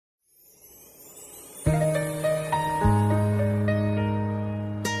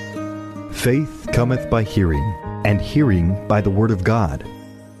Faith cometh by hearing, and hearing by the Word of God.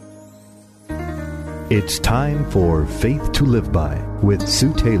 It's time for Faith to Live By with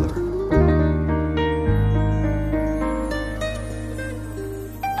Sue Taylor.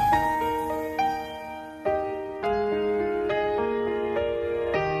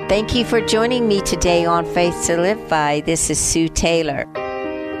 Thank you for joining me today on Faith to Live By. This is Sue Taylor.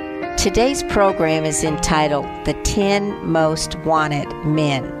 Today's program is entitled The 10 Most Wanted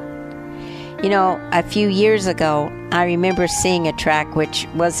Men. You know, a few years ago, I remember seeing a track which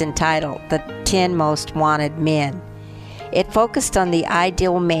was entitled The 10 Most Wanted Men. It focused on the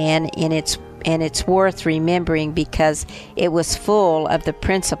ideal man, and it's worth remembering because it was full of the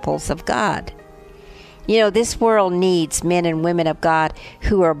principles of God. You know, this world needs men and women of God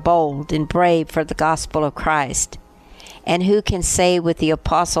who are bold and brave for the gospel of Christ, and who can say with the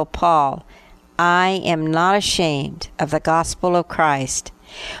Apostle Paul, I am not ashamed of the gospel of Christ,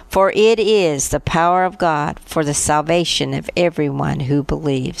 for it is the power of God for the salvation of everyone who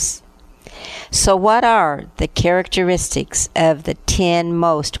believes. So what are the characteristics of the 10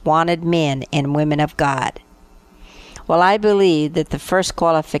 most wanted men and women of God? Well, I believe that the first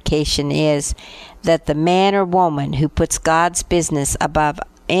qualification is that the man or woman who puts God's business above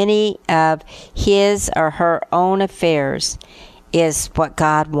any of his or her own affairs is what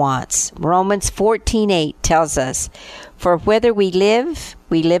God wants. Romans 14:8 tells us, for whether we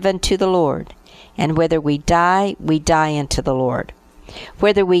live unto the Lord, and whether we die unto the Lord.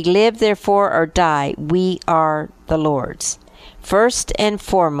 Whether we live, therefore, or die, we are the Lord's. First and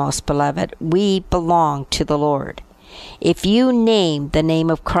foremost, beloved, we belong to the Lord. If you name the name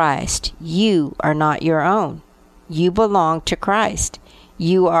of Christ, you are not your own. You belong to Christ.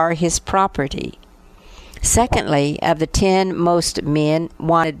 You are His property. Secondly, of the 10 most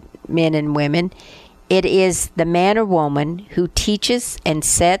wanted men and women, it is the man or woman who teaches and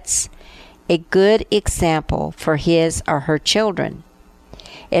sets a good example for his or her children.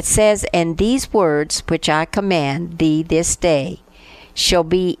 It says, and these words which I command thee this day shall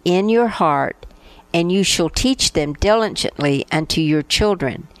be in your heart, and you shall teach them diligently unto your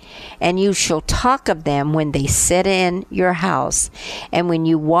children, and you shall talk of them when they sit in your house, and when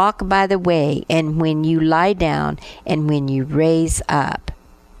you walk by the way, and when you lie down, and when you raise up.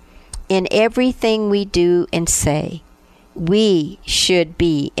 In everything we do and say, we should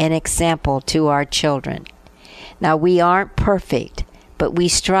be an example to our children. Now, we aren't perfect, but we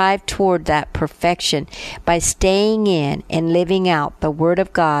strive toward that perfection by staying in and living out the Word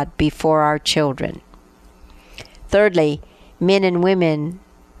of God before our children. Thirdly, men and women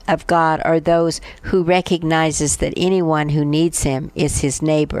of God are those who recognizes that anyone who needs Him is his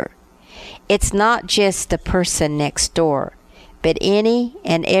neighbor. It's not just the person next door, but any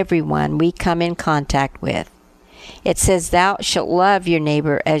and everyone we come in contact with. It says, thou shalt love your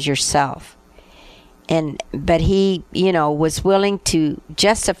neighbor as yourself. But he, was willing to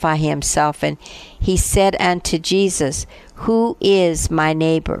justify himself, and he said unto Jesus, who is my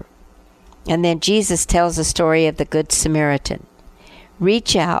neighbor? And then Jesus tells the story of the Good Samaritan.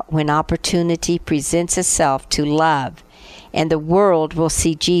 Reach out when opportunity presents itself to love, and the world will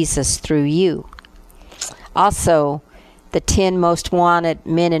see Jesus through you. Also, the 10 most wanted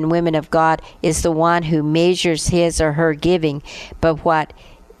men and women of God is the one who measures his or her giving by what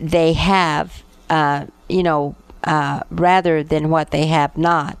they have, rather than what they have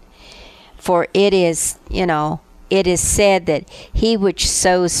not. For it is said that he which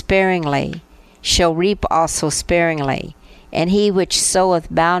sows sparingly shall reap also sparingly, and he which soweth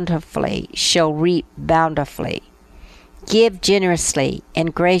bountifully shall reap bountifully. Give generously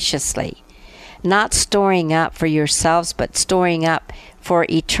and graciously, not storing up for yourselves, but storing up for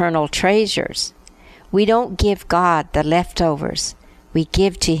eternal treasures. We don't give God the leftovers. We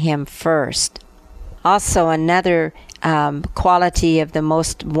give to Him first. Also, another quality of the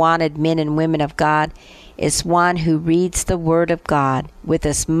most wanted men and women of God is one who reads the Word of God with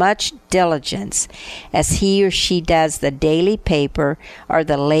as much diligence as he or she does the daily paper or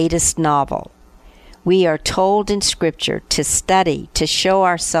the latest novel. We are told in Scripture to study, to show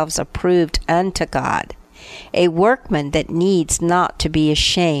ourselves approved unto God, a workman that needs not to be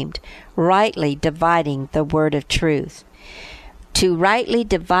ashamed, rightly dividing the word of truth. To rightly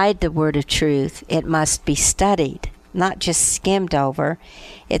divide the word of truth, it must be studied, not just skimmed over.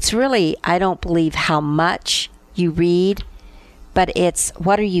 It's really, I don't believe how much you read, but it's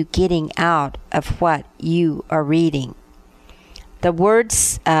what are you getting out of what you are reading. The word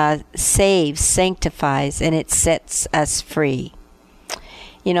saves, sanctifies, and it sets us free.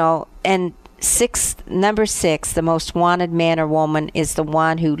 And number 6, the most wanted man or woman is the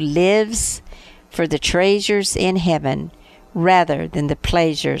one who lives for the treasures in heaven rather than the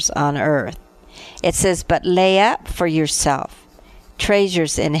pleasures on earth. It says, but lay up for yourself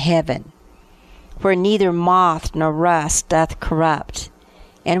treasures in heaven, where neither moth nor rust doth corrupt,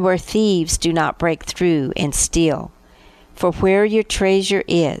 and where thieves do not break through and steal. For where your treasure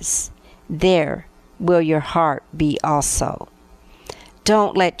is, there will your heart be also.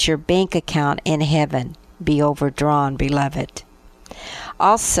 Don't let your bank account in heaven be overdrawn, beloved.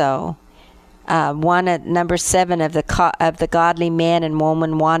 Also, number 7 of the godly man and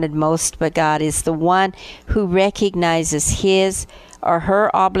woman wanted most by God is the one who recognizes his or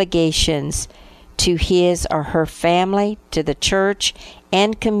her obligations to his or her family, to the church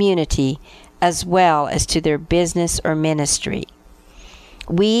and community, as well as to their business or ministry.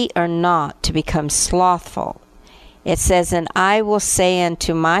 We are not to become slothful. It says, and I will say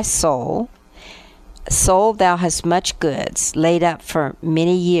unto my soul, Soul, thou hast much goods laid up for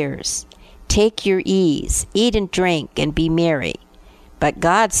many years. Take your ease, eat and drink, and be merry. But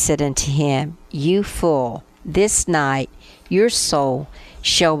God said unto him, You fool, this night your soul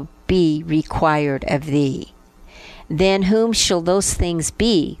shall be required of thee. Then whom shall those things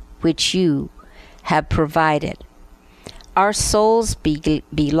be which you have provided? Our souls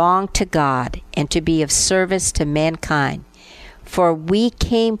belong to God, and to be of service to mankind. For we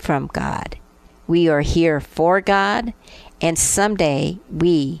came from God. We are here for God, and someday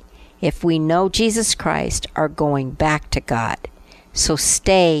we, if we know Jesus Christ, are going back to God. So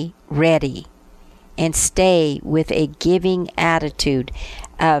stay ready, and stay with a giving attitude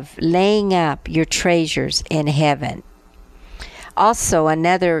of laying up your treasures in heaven. Also,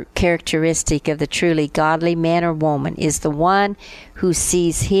 another characteristic of the truly godly man or woman is the one who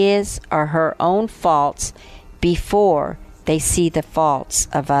sees his or her own faults before they see the faults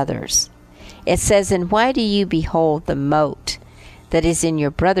of others. It says, And why do you behold the mote that is in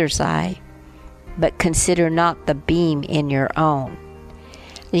your brother's eye, but consider not the beam in your own?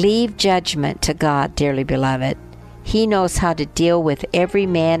 Leave judgment to God, dearly beloved. He knows how to deal with every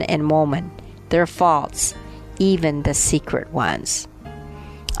man and woman, their faults, even the secret ones.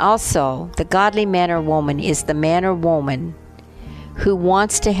 Also, the godly man or woman is the man or woman who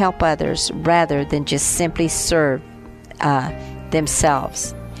wants to help others rather than just simply serve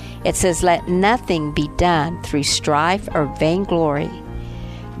themselves. It says, Let nothing be done through strife or vainglory,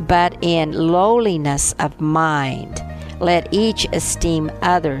 but in lowliness of mind, let each esteem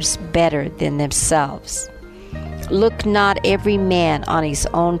others better than themselves. Look not every man on his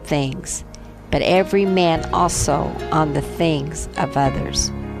own things, but every man also on the things of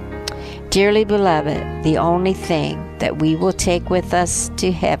others. Dearly beloved, the only thing that we will take with us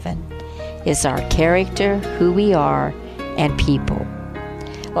to heaven is our character, who we are, and people.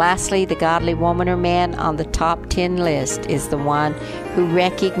 Lastly, the godly woman or man on the top 10 list is the one who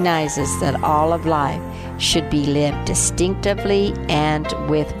recognizes that all of life should be lived distinctively and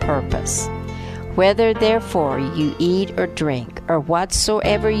with purpose. Whether therefore you eat or drink, or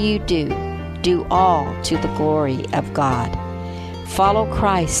whatsoever you do, do all to the glory of God. Follow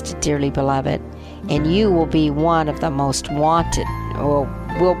Christ, dearly beloved, and you will be one of the most wanted, or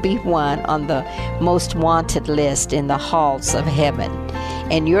will be one on the most wanted list in the halls of heaven,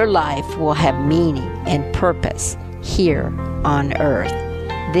 and your life will have meaning and purpose here on earth.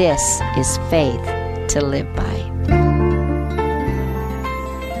 This is faith to live by.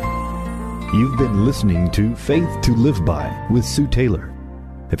 You've been listening to Faith to Live By with Sue Taylor.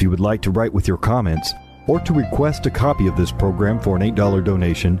 If you would like to write with your comments or to request a copy of this program for an $8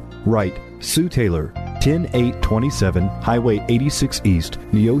 donation, write Sue Taylor, 10827 Highway 86 East,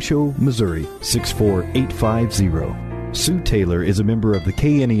 Neosho, Missouri, 64850. Sue Taylor is a member of the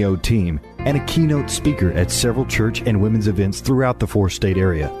KNEO team and a keynote speaker at several church and women's events throughout the 4-state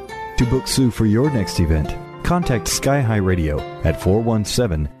area. To book Sue for your next event, contact Sky High Radio at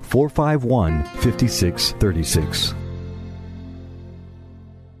 417-451-5636.